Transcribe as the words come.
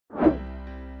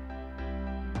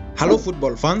Hello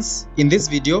football fans, in this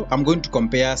video I'm going to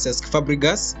compare Cesc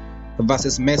Fàbregas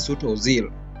versus Mesut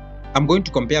Ozil. I'm going to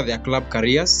compare their club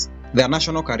careers, their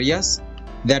national careers,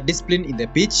 their discipline in the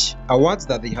pitch, awards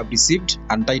that they have received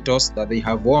and titles that they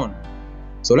have won.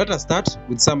 So let us start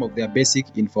with some of their basic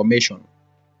information.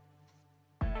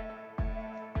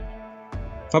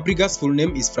 Fàbregas' full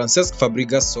name is Cesc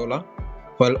Fabregas Sola,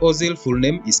 while Ozil full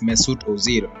name is Mesut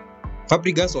Ozil.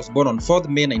 Fàbregas was born on 4th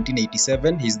May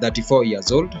 1987, he is 34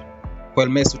 years old, while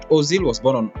Mesut Ozil was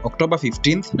born on October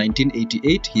 15th,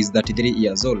 1988, he is 33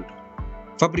 years old.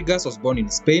 Fàbregas was born in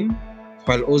Spain,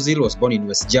 while Ozil was born in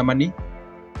West Germany.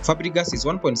 Fàbregas is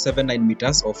 1.79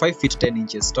 meters or 5 feet 10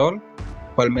 inches tall,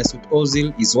 while Mesut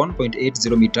Ozil is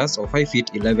 1.80 meters or 5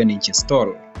 feet 11 inches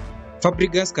tall.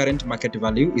 Fàbregas' current market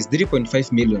value is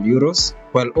 3.5 million euros,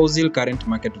 while Ozil current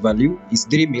market value is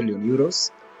 3 million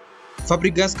euros.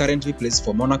 Fàbregas currently plays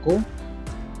for Monaco,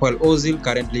 while Ozil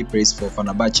currently plays for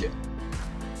Fenerbahce.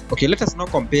 Okay, let us now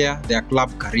compare their club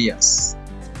careers.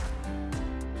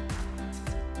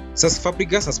 Cesc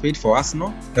Fàbregas has played for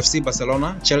Arsenal, FC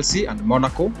Barcelona, Chelsea and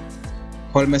Monaco,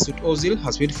 while Mesut Ozil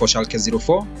has played for Schalke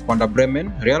 04, Werder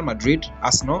Bremen, Real Madrid,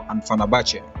 Arsenal and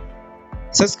Fenerbahce.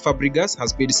 Cesc Fàbregas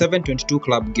has played 722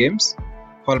 club games,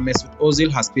 while Mesut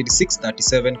Ozil has played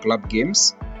 637 club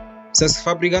games. Cesc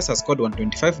Fàbregas has scored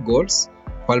 125 goals,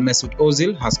 while Mesut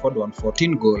Ozil has scored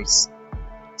 114 goals.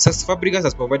 Cesc Fàbregas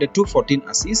has provided 214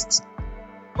 assists,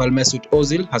 while Mesut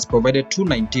Ozil has provided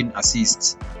 219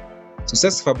 assists. So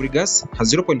Cesc Fàbregas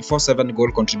has 0.47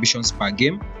 goal contributions per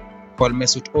game, while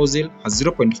Mesut Ozil has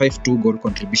 0.52 goal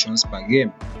contributions per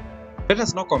game. Let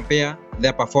us now compare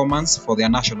their performance for their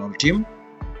national team.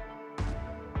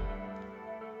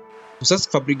 So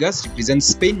Cesc Fàbregas represents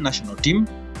Spain national team,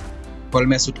 while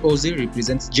Mesut Ozil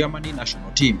represents Germany national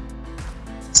team.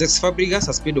 Cesc Fàbregas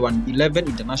has played 111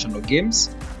 international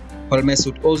games, while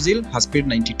Mesut Ozil has played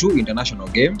 92 international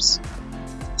games.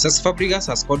 Cesc Fàbregas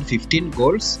has scored 15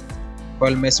 goals,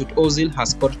 while Mesut Ozil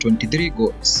has scored 23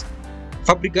 goals.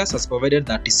 Fàbregas has provided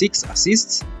 36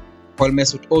 assists, while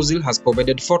Mesut Ozil has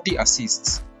provided 40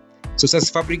 assists. So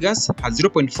Cesc Fàbregas has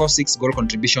 0.46 goal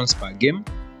contributions per game,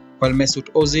 while Mesut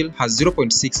Ozil has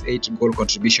 0.68 goal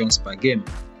contributions per game.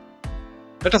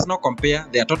 Let us now compare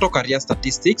their total career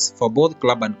statistics for both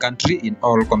club and country in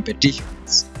all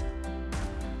competitions.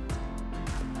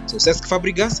 So Cesc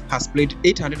Fàbregas has played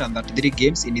 833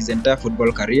 games in his entire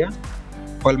football career,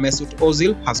 while Mesut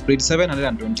Ozil has played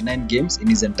 729 games in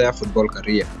his entire football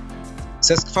career.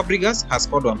 Cesc Fàbregas has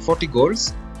scored 140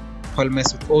 goals, while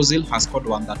Mesut Ozil has scored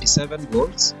 137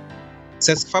 goals.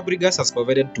 Cesc Fàbregas has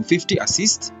provided 250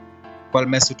 assists, while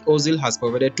Mesut Ozil has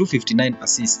provided 259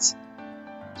 assists.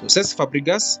 So Cesc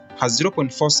Fàbregas has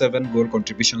 0.47 goal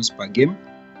contributions per game,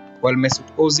 while Mesut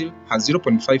Ozil has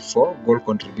 0.54 goal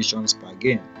contributions per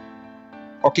game.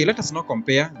 Okay, let us now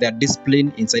compare their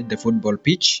discipline inside the football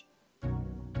pitch.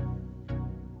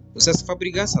 So Cesc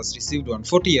Fàbregas has received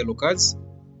 140 yellow cards,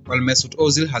 while Mesut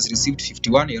Ozil has received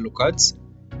 51 yellow cards.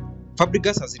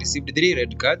 Fàbregas has received 3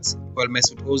 red cards, while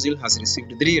Mesut Ozil has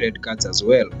received 3 red cards as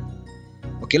well.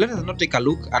 Okay, let us now take a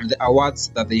look at the awards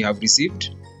that they have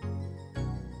received.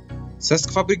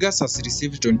 Cesc Fàbregas has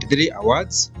received 23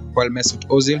 awards, while Mesut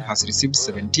Ozil has received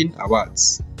 17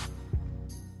 awards.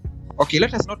 Okay,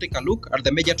 let us now take a look at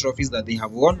the major trophies that they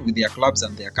have won with their clubs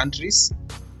and their countries.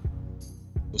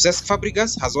 Cesc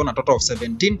Fàbregas has won a total of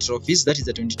 17 trophies, that is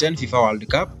the 2010 FIFA World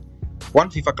Cup, 1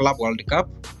 FIFA Club World Cup,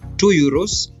 2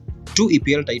 Euros, 2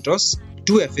 EPL titles,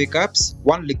 2 FA Cups,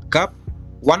 1 League Cup,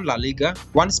 1 La Liga,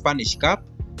 1 Spanish Cup,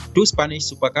 2 Spanish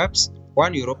Super Cups,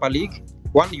 1 Europa League,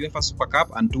 1 UEFA Super Cup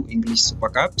and 2 English Super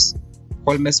Cups,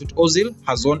 while Mesut Ozil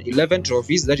has won 11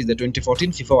 trophies, that is the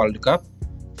 2014 FIFA World Cup,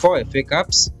 4 FA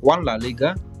Cups, 1 La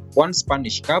Liga, 1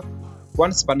 Spanish Cup,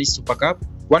 1 Spanish Super Cup,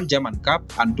 1 German Cup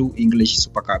and 2 English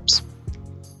Super Cups.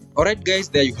 Alright guys,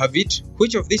 there you have it.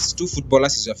 Which of these two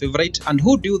footballers is your favorite and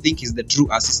who do you think is the true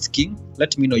assist king?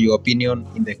 Let me know your opinion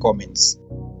in the comments.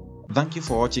 Thank you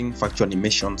for watching Factual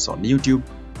Animations on YouTube.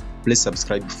 Please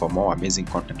subscribe for more amazing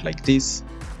content like this.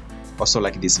 Also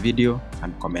like this video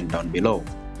and comment down below.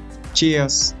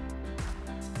 Cheers!